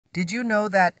Did you know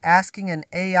that asking an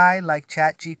AI like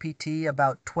ChatGPT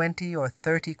about 20 or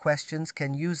 30 questions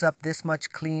can use up this much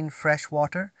clean, fresh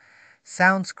water?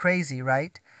 Sounds crazy,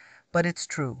 right? But it's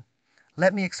true.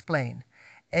 Let me explain.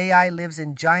 AI lives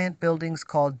in giant buildings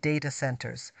called data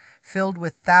centers, filled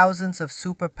with thousands of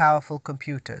super powerful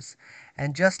computers.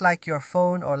 And just like your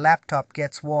phone or laptop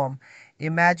gets warm,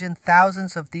 imagine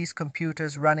thousands of these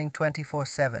computers running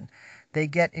 24/7. They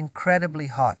get incredibly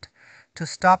hot. To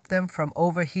stop them from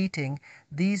overheating,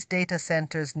 these data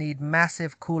centers need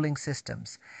massive cooling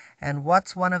systems. And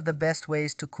what's one of the best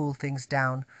ways to cool things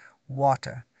down?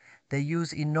 Water. They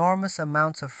use enormous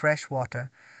amounts of fresh water.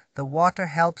 The water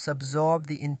helps absorb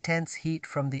the intense heat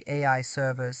from the AI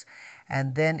servers,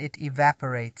 and then it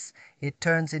evaporates. It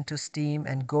turns into steam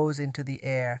and goes into the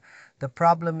air. The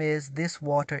problem is this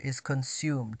water is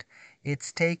consumed.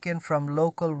 It's taken from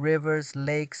local rivers,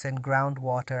 lakes, and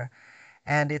groundwater,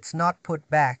 and it's not put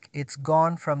back. It's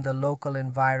gone from the local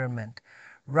environment.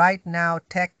 Right now,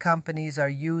 tech companies are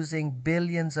using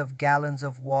billions of gallons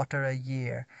of water a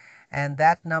year, and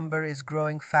that number is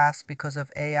growing fast because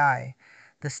of AI.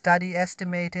 The study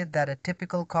estimated that a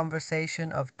typical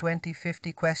conversation of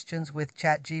 20-50 questions with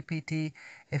ChatGPT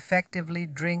effectively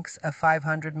drinks a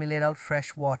 500 milliliter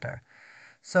fresh water.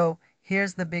 So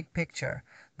here's the big picture.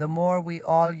 The more we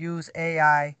all use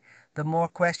AI, the more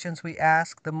questions we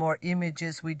ask, the more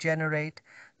images we generate,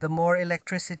 the more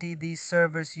electricity these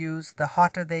servers use, the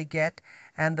hotter they get,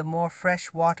 and the more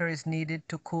fresh water is needed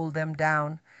to cool them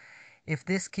down. If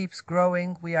this keeps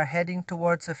growing, we are heading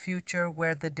towards a future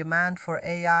where the demand for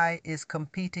AI is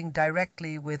competing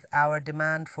directly with our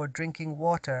demand for drinking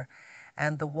water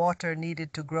and the water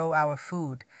needed to grow our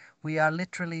food. We are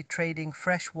literally trading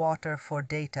fresh water for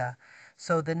data.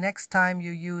 So the next time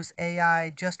you use AI,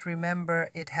 just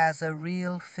remember it has a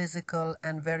real physical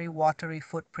and very watery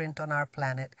footprint on our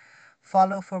planet.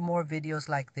 Follow for more videos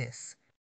like this.